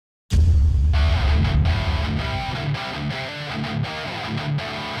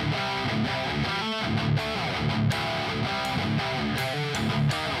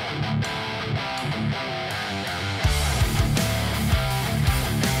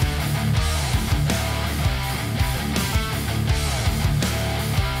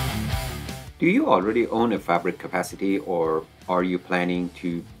Do you already own a fabric capacity, or are you planning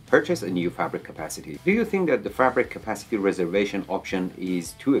to purchase a new fabric capacity? Do you think that the fabric capacity reservation option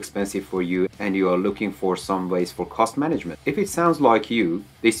is too expensive for you and you are looking for some ways for cost management? If it sounds like you,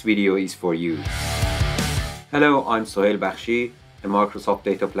 this video is for you. Hello, I'm Sohail Bakhshi, a Microsoft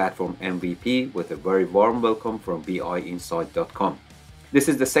Data Platform MVP with a very warm welcome from biinsight.com. This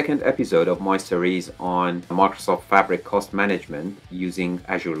is the second episode of my series on Microsoft Fabric cost management using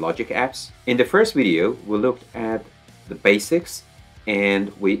Azure LogicApps. In the first video, we looked at the basics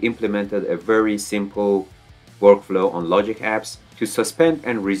and we implemented a very simple workflow on LogicApps to suspend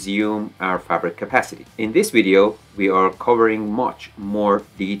and resume our Fabric capacity. In this video, we are covering much more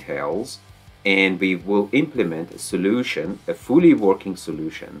details and we will implement a solution, a fully working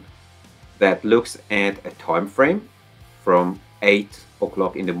solution that looks at a time frame from 8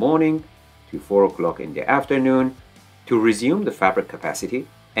 o'clock in the morning to 4 o'clock in the afternoon to resume the fabric capacity,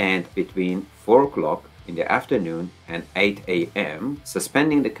 and between 4 o'clock in the afternoon and 8 a.m.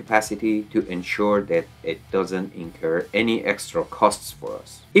 suspending the capacity to ensure that it doesn't incur any extra costs for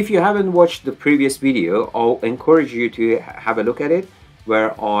us. If you haven't watched the previous video, I'll encourage you to have a look at it,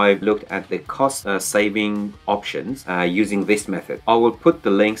 where I looked at the cost saving options using this method. I will put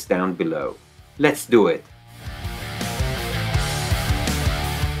the links down below. Let's do it.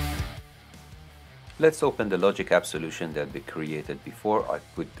 Let's open the LogicApp solution that we created before. I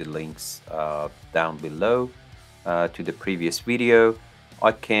put the links down below to the previous video.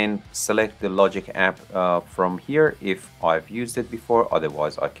 I can select the LogicApp from here if I've used it before.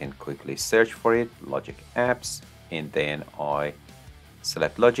 Otherwise, I can quickly search for it, LogicApps, and then I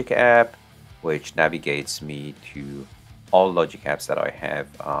select LogicApp, which navigates me to all LogicApps that I have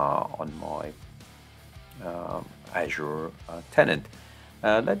on my Azure tenant.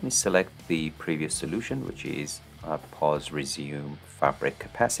 Let me select the previous solution, which is pause resume fabric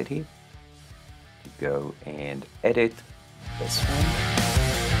capacity. Go and edit this one.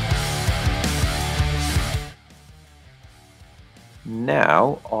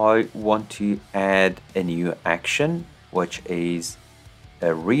 Now I want to add a new action, which is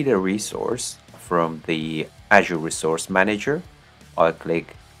read a resource from the Azure Resource Manager. I'll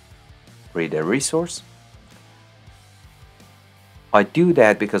click read a resource. I do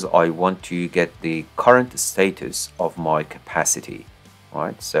that because I want to get the current status of my capacity,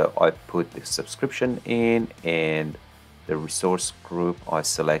 right? So I put the subscription in and the resource group. I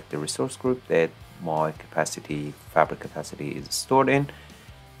select the resource group that my capacity, fabric capacity, is stored in.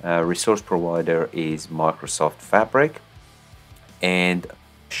 Resource provider is Microsoft Fabric, and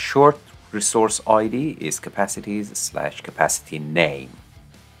short resource ID is capacities/capacity name.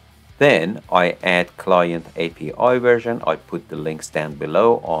 Then I add client API version. I put the links down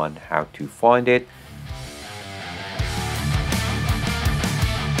below on how to find it.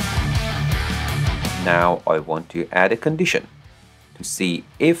 Now I want to add a condition to see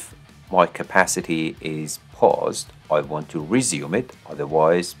if my capacity is paused. I want to resume it,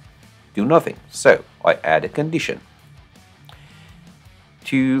 otherwise do nothing. So I add a condition.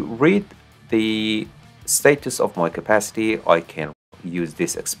 To read the status of my capacity, I can use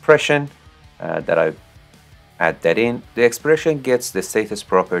this expression that I add that in. The expression gets the status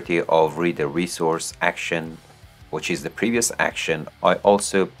property of read a resource action, which is the previous action. I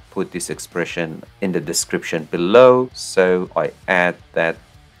also put this expression in the description below, so I add that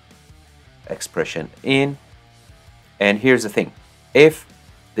expression in. And here's the thing: if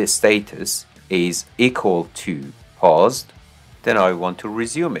the status is equal to paused, then I want to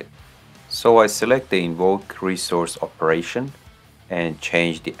resume it. So I select the invoke resource operation and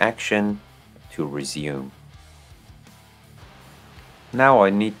change the action to resume. Now I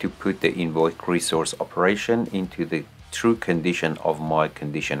need to put the invoke resource operation into the true condition of my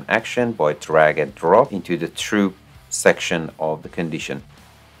condition action by drag and drop into the true section of the condition.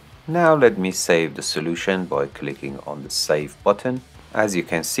 Now let me save the solution by clicking on the save button. As you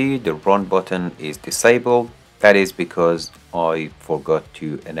can see, the run button is disabled. That is because I forgot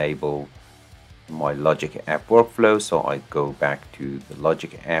to enable my LogicApp workflow. So I go back to the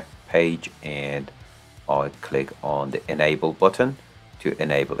LogicApp page and I click on the enable button to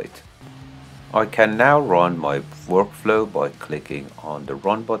enable it. I can now run my workflow by clicking on the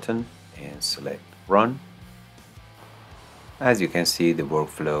run button and select run. As you can see, the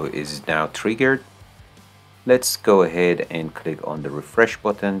workflow is now triggered. Let's go ahead and click on the refresh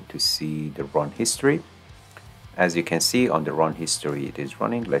button to see the run history. As you can see on the run history, it is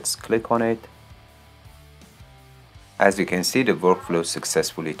running. Let's click on it. As you can see, the workflow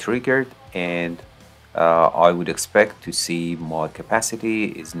successfully triggered, and I would expect to see my capacity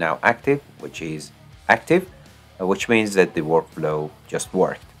is now active, which means that the workflow just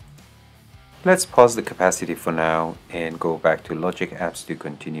worked. Let's pause the capacity for now and go back to LogicApps to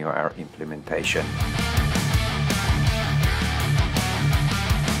continue our implementation.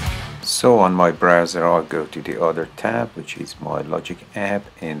 So on my browser, I'll go to the other tab, which is my Logic app,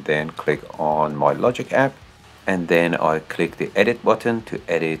 and then click on my Logic app. And then I click the edit button to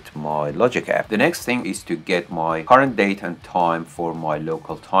edit my Logic app. The next thing is to get my current date and time for my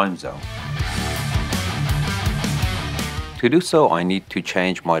local time zone. To do so, I need to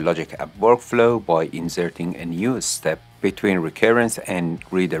change my Logic app workflow by inserting a new step between recurrence and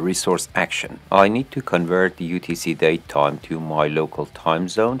read a resource action. I need to convert the UTC date time to my local time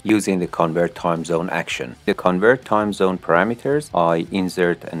zone using the convert time zone action. The convert time zone parameters, I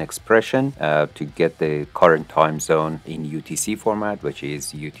insert an expression to get the current time zone in UTC format, which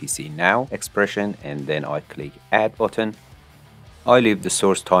is UTC now expression, and then I click add button. I leave the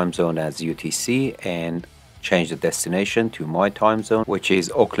source time zone as UTC and change the destination to my time zone, which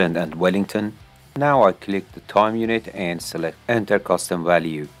is Auckland and Wellington. Now I click the time unit and select enter custom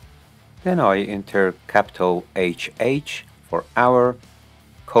value. Then I enter capital HH for hour,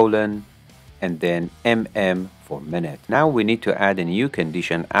 colon, and then MM for minute. Now we need to add a new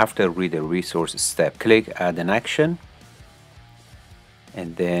condition after read a resource step. Click add an action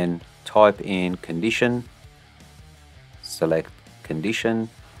and then type in condition, select condition.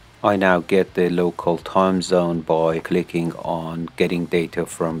 I now get the local time zone by clicking on getting data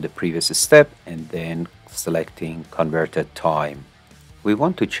from the previous step and then selecting converted time. We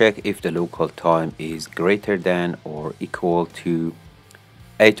want to check if the local time is greater than or equal to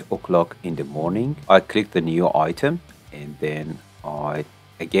 8 o'clock in the morning. I click the new item and then I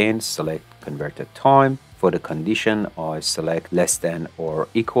again select converted time. For the condition, I select less than or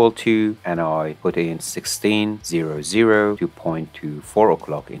equal to, and I put in 16:00 to point to 4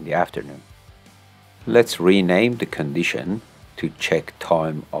 o'clock in the afternoon. Let's rename the condition to check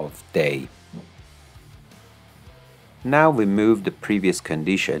time of day. Now we move the previous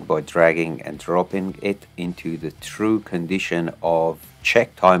condition by dragging and dropping it into the true condition of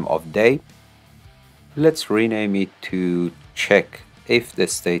check time of day. Let's rename it to check if the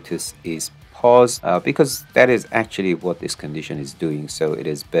status is paused, because that is actually what this condition is doing, so it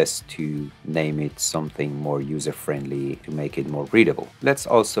is best to name it something more user-friendly to make it more readable. Let's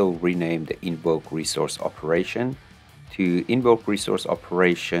also rename the invoke resource operation to invoke resource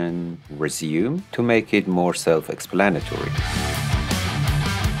operation resume to make it more self-explanatory.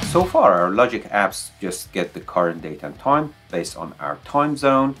 So far, our Logic apps just get the current date and time based on our time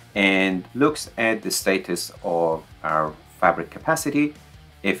zone and looks at the status of our fabric capacity.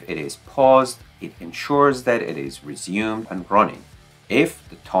 If it is paused, it ensures that it is resumed and running. If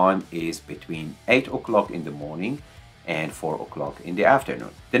the time is between 8 o'clock in the morning and 4 o'clock in the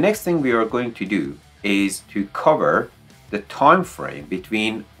afternoon. The next thing we are going to do is to cover the time frame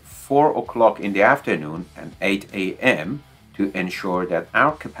between 4 o'clock in the afternoon and 8 a.m. to ensure that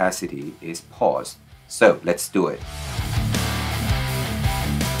our capacity is paused. So let's do it.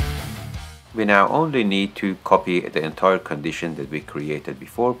 We now only need to copy the entire condition that we created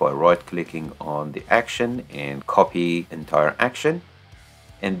before by right-clicking on the action and copy entire action,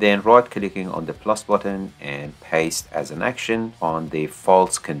 and then right-clicking on the plus button and paste as an action on the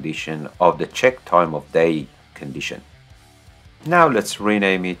false condition of the check time of day condition. Now let's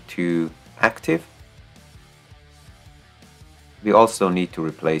rename it to active. We also need to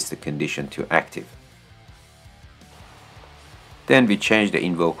replace the condition to active. Then we change the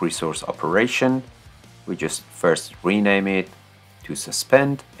invoke resource operation. We just first rename it to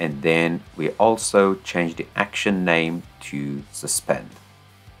suspend, and then we also change the action name to suspend.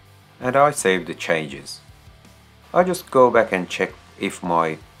 And I save the changes. I just go back and check if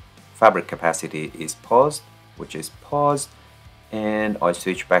my fabric capacity is paused, which is paused, and I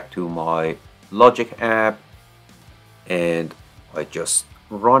switch back to my Logic app and I just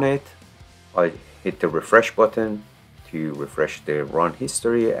run it. I hit the refresh button to refresh the run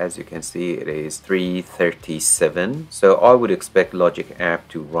history. As you can see, it is 3:37. So I would expect Logic app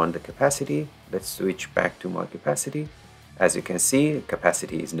to run the capacity. Let's switch back to my capacity. As you can see,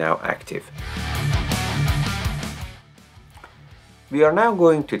 capacity is now active. We are now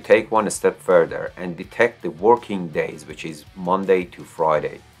going to take one step further and detect the working days, which is Monday to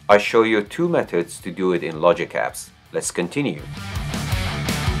Friday. I show you two methods to do it in LogicApps. Let's continue.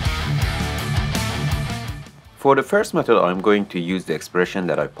 For the first method, I'm going to use the expression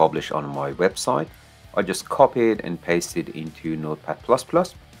that I published on my website. I just copy it and paste it into Notepad++.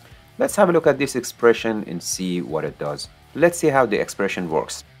 Let's have a look at this expression and see what it does. Let's see how the expression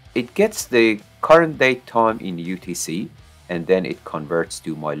works. It gets the current date time in UTC, and then it converts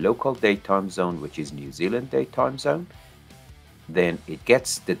to my local date time zone, which is New Zealand date time zone. then it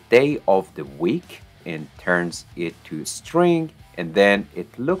gets the day of the week and turns it to string, and then it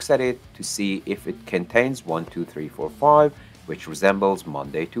looks at it to see if it contains 1, 2, 3, 4, 5, which resembles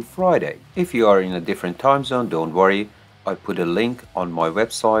Monday to Friday. If you are in a different time zone, don't worry. I put a link on my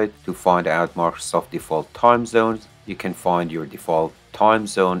website to find out Microsoft default time zones. You can find your default time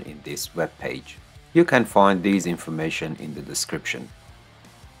zone in this web page. You can find these information in the description.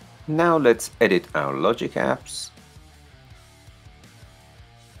 Now let's edit our LogicApps.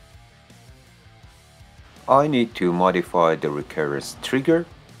 I need to modify the recurrence trigger.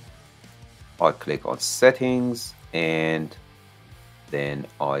 I click on settings and then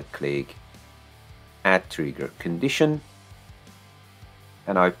I click add trigger condition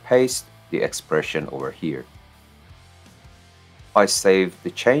and I paste the expression over here. I save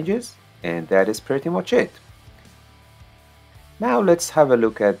the changes and that is pretty much it. Now let's have a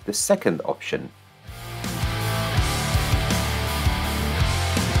look at the second option.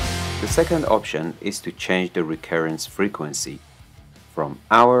 The second option is to change the recurrence frequency from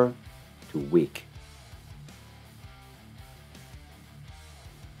hour to week.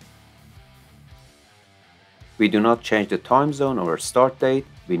 We do not change the time zone or start date.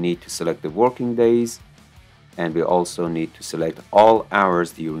 We need to select the working days, and we also need to select all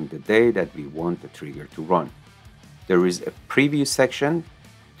hours during the day that we want the trigger to run. There is a preview section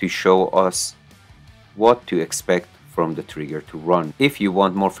to show us what to expect from the trigger to run. If you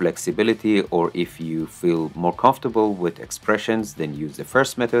want more flexibility or if you feel more comfortable with expressions, then use the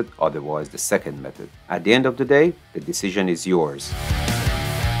first method, otherwise the second method. At the end of the day, the decision is yours.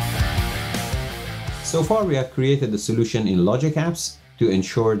 So far we have created a solution in LogicApps to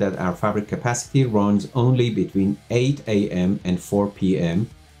ensure that our fabric capacity runs only between 8 a.m. and 4 p.m.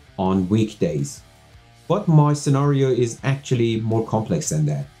 on weekdays. But my scenario is actually more complex than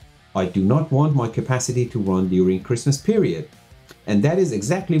that. I do not want my capacity to run during Christmas period. And that is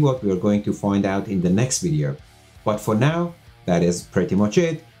exactly what we are going to find out in the next video. But for now, that is pretty much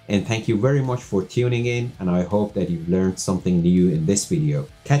it. And thank you very much for tuning in, and I hope that you've learned something new in this video.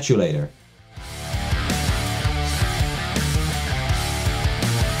 Catch you later.